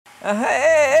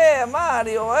Hey,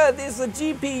 Mario, this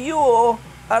GPU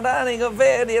running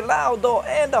very loud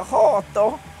and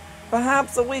hot.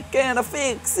 Perhaps we can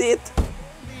fix it.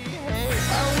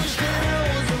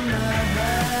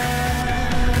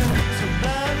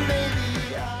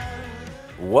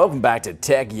 Welcome back to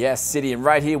Tech Yes City, and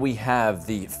right here we have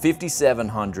the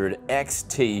 5700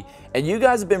 XT, and you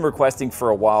guys have been requesting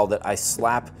for a while that I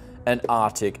slap an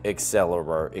Arctic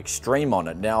Accelero Extreme on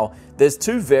it. Now, there's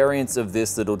two variants of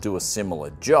this that'll do a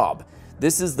similar job.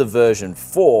 This is the version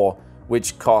 4,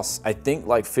 which costs, I think,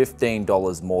 like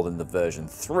 $15 more than the version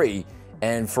 3,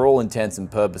 and for all intents and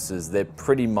purposes, they're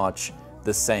pretty much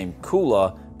the same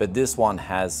cooler, but this one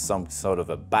has some sort of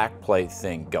a backplate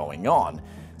thing going on.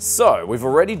 So, we've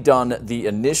already done the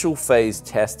initial phase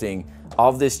testing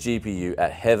of this GPU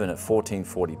at Heaven at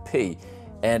 1440p,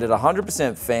 and at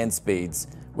 100% fan speeds,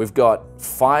 we've got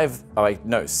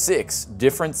 6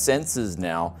 different sensors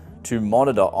now to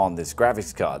monitor on this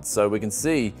graphics card. So we can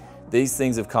see these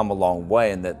things have come a long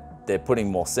way and that they're putting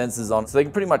more sensors on, so they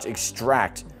can pretty much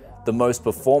extract the most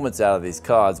performance out of these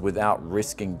cards without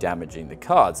risking damaging the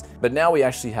cards. But now we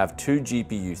actually have 2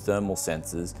 GPU thermal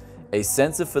sensors, a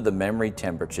sensor for the memory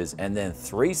temperatures, and then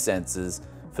 3 sensors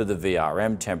for the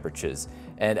VRM temperatures.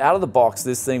 And out of the box,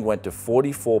 this thing went to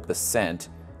 44%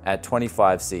 at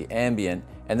 25°C ambient,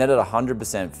 and then at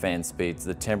 100% fan speeds,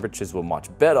 the temperatures were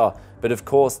much better, but of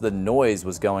course the noise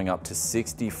was going up to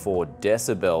 64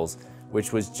 decibels,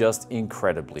 which was just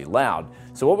incredibly loud.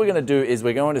 So what we're gonna do is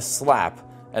we're going to slap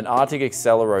an Arctic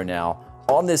Accelero now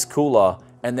on this cooler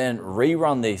and then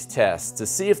rerun these tests to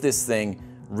see if this thing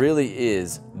really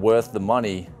is worth the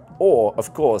money, or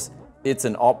of course, it's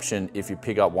an option if you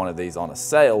pick up one of these on a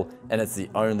sale and it's the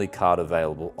only card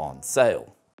available on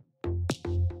sale.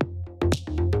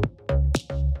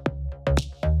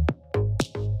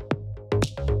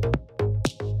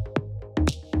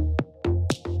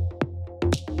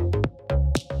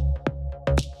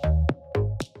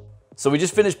 So we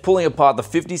just finished pulling apart the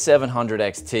 5700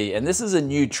 XT, and this is a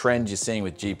new trend you're seeing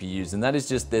with GPUs, and that is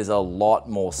just there's a lot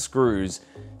more screws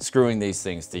screwing these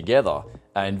things together.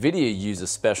 NVIDIA use a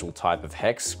special type of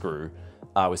hex screw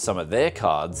with some of their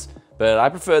cards, but I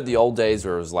preferred the old days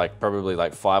where it was probably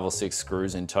 5 or 6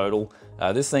 screws in total.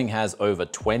 This thing has over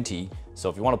 20,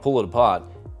 so if you want to pull it apart,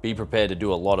 be prepared to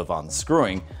do a lot of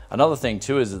unscrewing. Another thing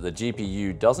too is that the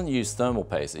GPU doesn't use thermal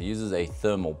paste, it uses a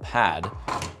thermal pad.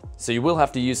 So you will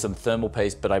have to use some thermal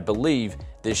paste, but I believe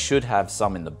this should have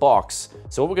some in the box.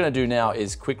 So what we're gonna do now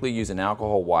is quickly use an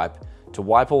alcohol wipe to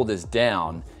wipe all this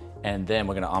down, and then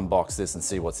we're gonna unbox this and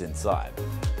see what's inside.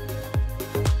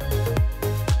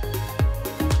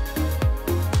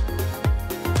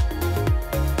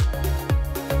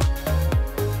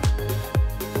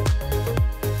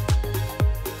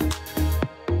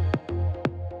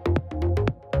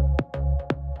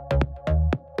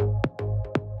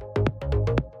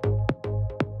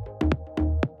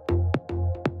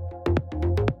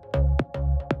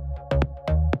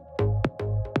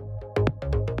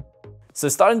 So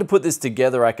starting to put this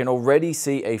together, I can already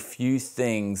see a few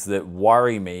things that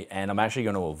worry me and I'm actually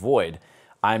going to avoid.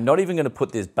 I'm not even going to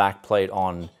put this backplate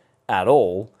on at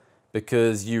all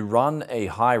because you run a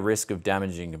high risk of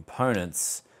damaging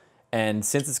components, and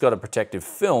since it's got a protective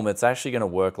film, it's actually going to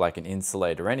work like an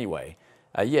insulator anyway.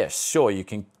 Yes, sure, you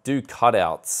can do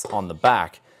cutouts on the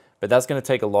back, but that's going to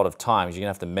take a lot of time because you're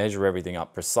going to have to measure everything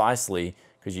up precisely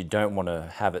because you don't want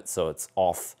to have it so it's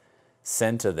off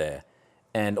center there.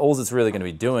 And all it's really going to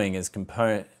be doing is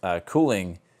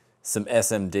cooling some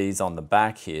SMDs on the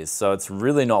back here. So it's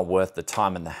really not worth the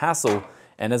time and the hassle.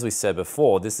 And as we said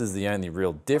before, this is the only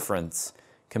real difference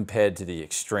compared to the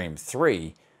Extreme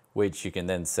 3, which you can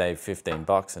then save 15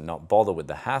 bucks and not bother with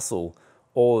the hassle,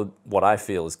 or what I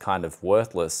feel is kind of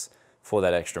worthless for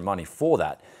that extra money for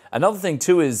that. Another thing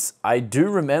too is I do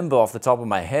remember off the top of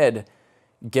my head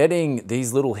getting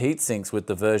these little heat sinks with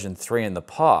the version 3 in the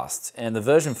past, and the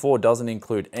version 4 doesn't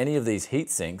include any of these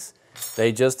heat sinks.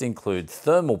 They just include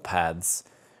thermal pads,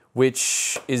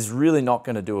 which is really not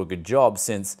going to do a good job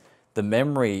since the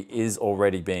memory is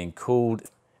already being cooled,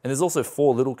 and there's also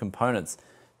 4 little components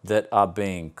that are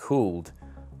being cooled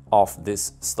off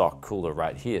this stock cooler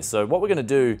right here. So what we're going to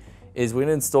do is we're going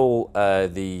to install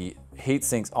the heat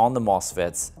sinks on the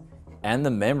MOSFETs and the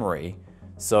memory.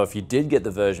 So if you did get the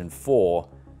version 4,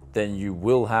 then you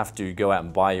will have to go out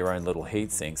and buy your own little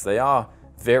heat sinks. They are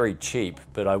very cheap,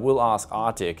 but I will ask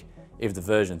Arctic if the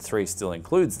version 3 still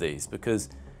includes these because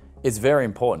it's very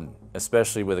important,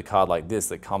 especially with a card like this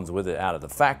that comes with it out of the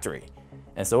factory.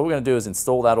 And so what we're gonna do is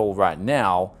install that all right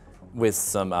now with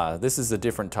some, this is a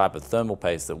different type of thermal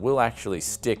paste that will actually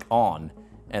stick on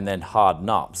and then harden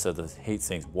up so the heat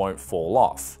sinks won't fall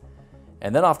off.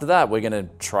 And then after that, we're gonna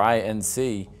try and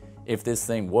see if this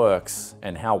thing works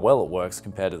and how well it works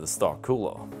compared to the stock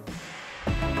cooler.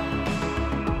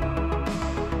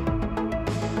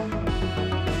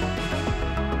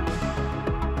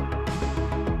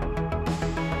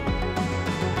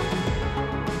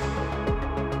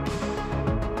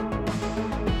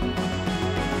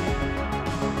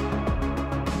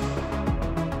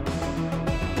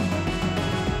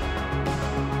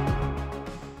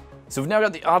 So we've now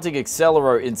got the Arctic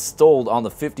Accelero installed on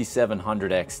the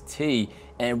 5700 XT,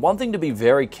 and one thing to be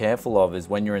very careful of is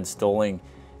when you're installing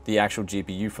the actual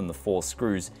GPU from the 4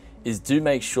 screws is do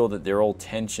make sure that they're all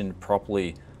tensioned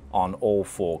properly on all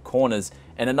 4 corners.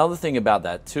 And another thing about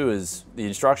that too is the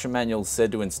instruction manual said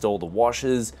to install the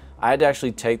washers. I had to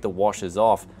actually take the washers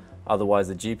off, otherwise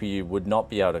the GPU would not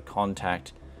be able to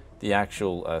contact the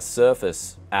actual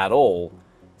surface at all.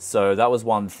 So that was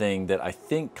one thing that I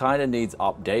think kind of needs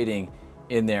updating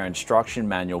in their instruction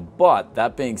manual. But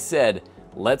that being said,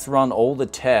 let's run all the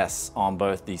tests on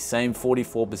both the same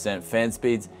 44% fan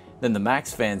speeds, then the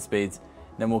max fan speeds,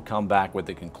 then we'll come back with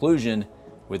the conclusion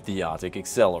with the Arctic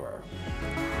Accelero.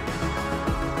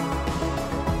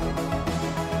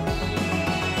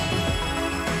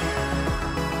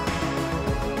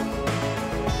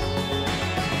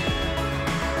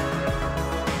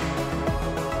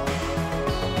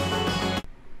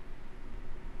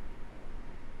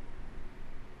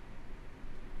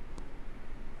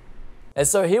 And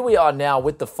so here we are now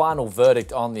with the final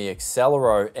verdict on the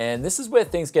Accelero, and this is where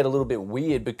things get a little bit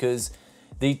weird because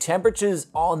the temperatures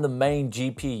on the main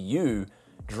GPU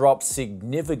drop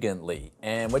significantly.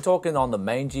 And we're talking on the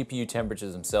main GPU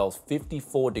temperatures themselves,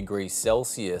 54 degrees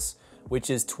Celsius, which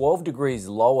is 12 degrees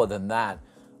lower than that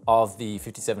of the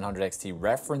 5700 XT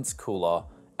reference cooler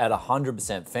at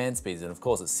 100% fan speeds. And of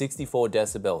course at 64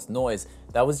 decibels noise,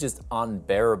 that was just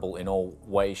unbearable in all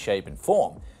way, shape and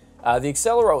form. The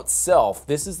Accelero itself,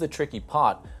 this is the tricky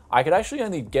part. I could actually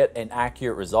only get an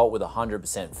accurate result with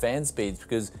 100% fan speeds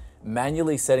because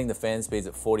manually setting the fan speeds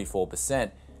at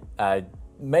 44%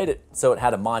 made it so it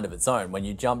had a mind of its own. When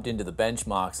you jumped into the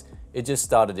benchmarks, it just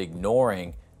started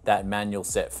ignoring that manual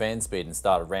set fan speed and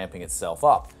started ramping itself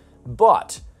up.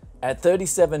 But at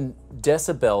 37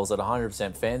 decibels at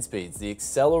 100% fan speeds, the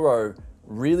Accelero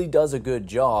really does a good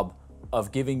job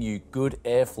of giving you good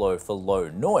airflow for low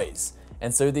noise.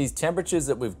 And so these temperatures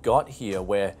that we've got here,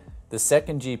 where the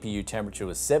second GPU temperature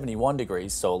was 71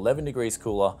 degrees, so 11 degrees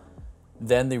cooler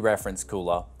than the reference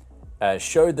cooler,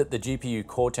 showed that the GPU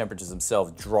core temperatures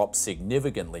themselves drop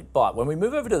significantly. But when we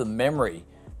move over to the memory,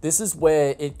 this is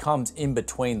where it comes in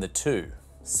between the two.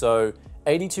 So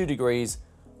 82 degrees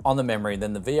on the memory,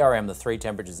 then the VRM, the 3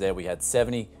 temperatures there, we had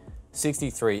 70,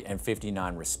 63, and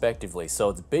 59 respectively.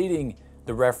 So it's beating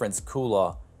the reference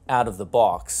cooler out of the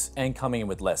box and coming in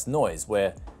with less noise,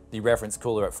 where the reference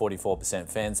cooler at 44%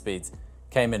 fan speeds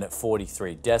came in at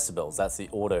 43 decibels. That's the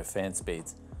auto fan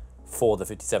speeds for the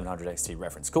 5700 XT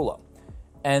reference cooler.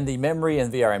 And the memory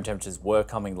and VRM temperatures were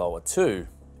coming lower too,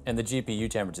 and the GPU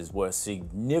temperatures were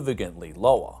significantly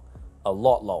lower, a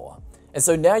lot lower. And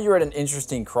so now you're at an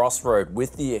interesting crossroad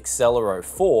with the Accelero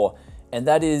 4, and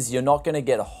that is you're not going to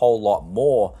get a whole lot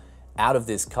more out of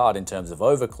this card in terms of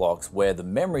overclocks, where the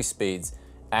memory speeds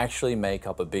actually make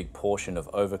up a big portion of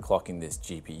overclocking this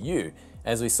GPU.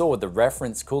 As we saw with the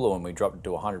reference cooler when we dropped it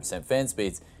to 100% fan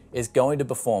speeds, it's going to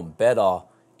perform better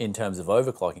in terms of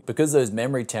overclocking because those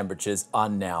memory temperatures are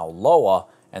now lower,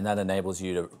 and that enables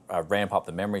you to ramp up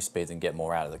the memory speeds and get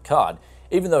more out of the card.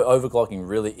 Even though overclocking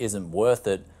really isn't worth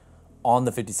it on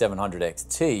the 5700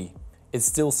 XT, it's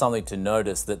still something to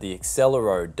notice that the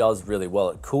Accelero does really well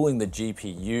at cooling the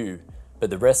GPU, but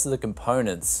the rest of the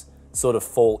components sort of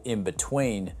fall in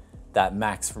between that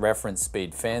max reference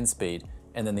speed, fan speed,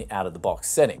 and then the out-of-the-box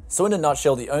setting. So in a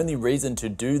nutshell, the only reason to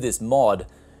do this mod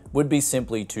would be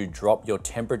simply to drop your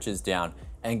temperatures down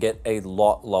and get a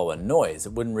lot lower noise.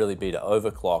 It wouldn't really be to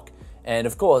overclock. And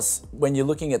of course, when you're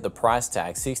looking at the price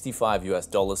tag, $65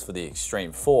 US for the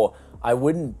Extreme 4, I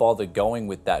wouldn't bother going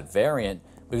with that variant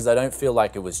because I don't feel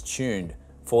like it was tuned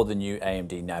for the new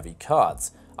AMD Navi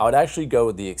cards. I would actually go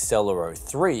with the Accelero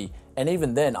 3, and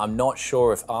even then, I'm not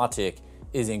sure if Arctic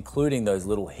is including those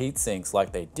little heat sinks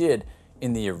like they did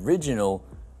in the original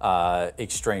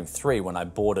Extreme 3 when I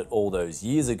bought it all those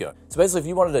years ago. So basically, if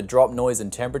you wanted to drop noise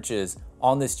and temperatures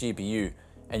on this GPU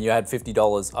and you had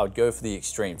 $50, I would go for the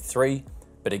Extreme 3.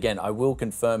 But again, I will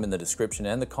confirm in the description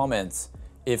and the comments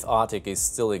if Arctic is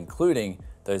still including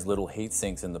those little heat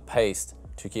sinks in the paste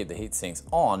to keep the heat sinks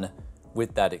on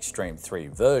with that Extreme 3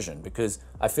 version, because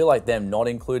I feel like them not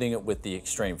including it with the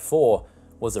Extreme 4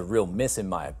 was a real miss in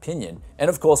my opinion. And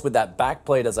of course with that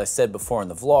backplate, as I said before in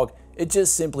the vlog, it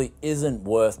just simply isn't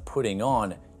worth putting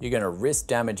on. You're gonna risk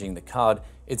damaging the card.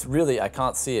 It's really, I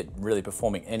can't see it really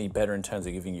performing any better in terms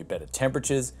of giving you better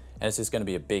temperatures, and it's just gonna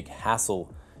be a big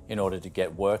hassle in order to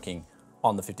get working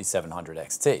on the 5700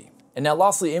 XT. And now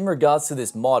lastly, in regards to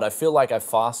this mod, I feel like I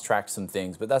fast-tracked some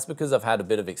things, but that's because I've had a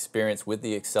bit of experience with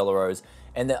the Acceleros,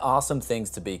 and there are some things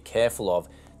to be careful of.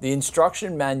 The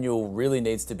instruction manual really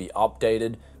needs to be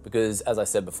updated because, as I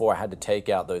said before, I had to take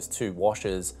out those 2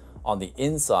 washers on the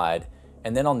inside,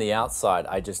 and then on the outside,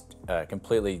 I just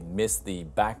completely missed the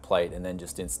backplate and then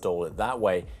just installed it that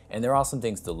way. And there are some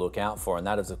things to look out for, and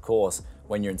that is, of course,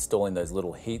 when you're installing those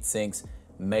little heat sinks,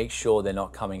 make sure they're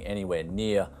not coming anywhere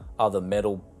near other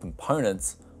metal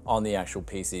components on the actual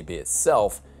PCB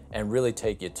itself, and really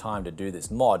take your time to do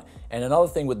this mod. And another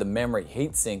thing with the memory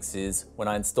heat sinks is when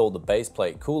I installed the base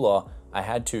plate cooler, I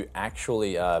had to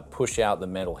actually push out the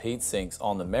metal heat sinks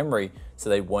on the memory so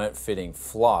they weren't fitting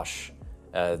flush.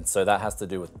 So that has to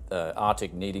do with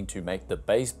Arctic needing to make the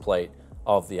base plate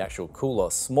of the actual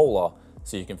cooler smaller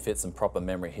so you can fit some proper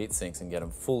memory heat sinks and get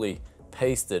them fully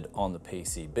pasted on the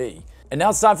PCB. And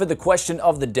now it's time for the question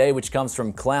of the day, which comes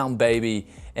from Clown Baby,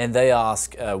 and they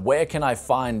ask, where can I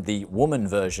find the woman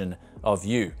version of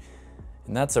you?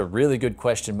 And that's a really good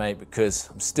question, mate, because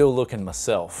I'm still looking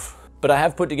myself. But I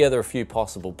have put together a few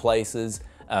possible places,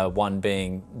 one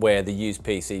being where the used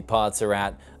PC parts are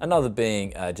at, another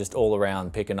being just all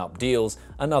around picking up deals,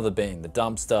 another being the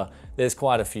dumpster. There's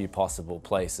quite a few possible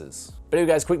places. But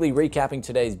anyway guys, quickly recapping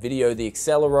today's video, the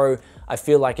Accelero, I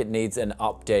feel like it needs an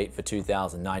update for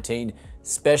 2019,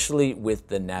 especially with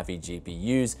the Navi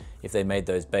GPUs. If they made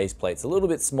those base plates a little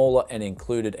bit smaller and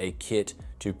included a kit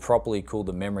to properly cool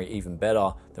the memory even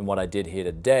better than what I did here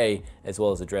today, as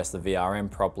well as address the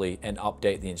VRM properly and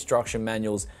update the instruction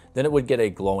manuals, then it would get a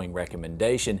glowing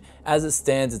recommendation. As it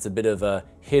stands, it's a bit of a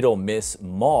hit or miss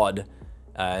mod,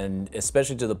 and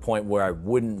especially to the point where I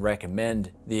wouldn't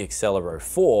recommend the Accelero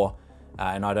 4,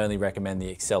 and I'd only recommend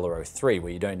the Accelero 3,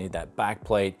 where you don't need that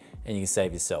backplate and you can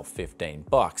save yourself 15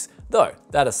 bucks. Though,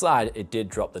 that aside, it did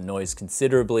drop the noise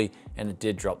considerably, and it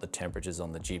did drop the temperatures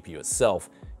on the GPU itself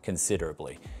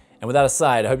considerably. And with that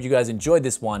aside, I hope you guys enjoyed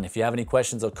this one. If you have any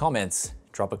questions or comments,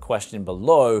 drop a question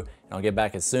below, and I'll get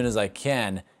back as soon as I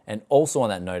can. And also on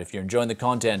that note, if you're enjoying the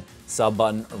content, sub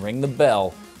button, ring the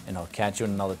bell, and I'll catch you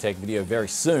in another tech video very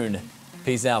soon.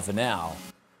 Peace out for now.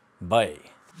 Bye.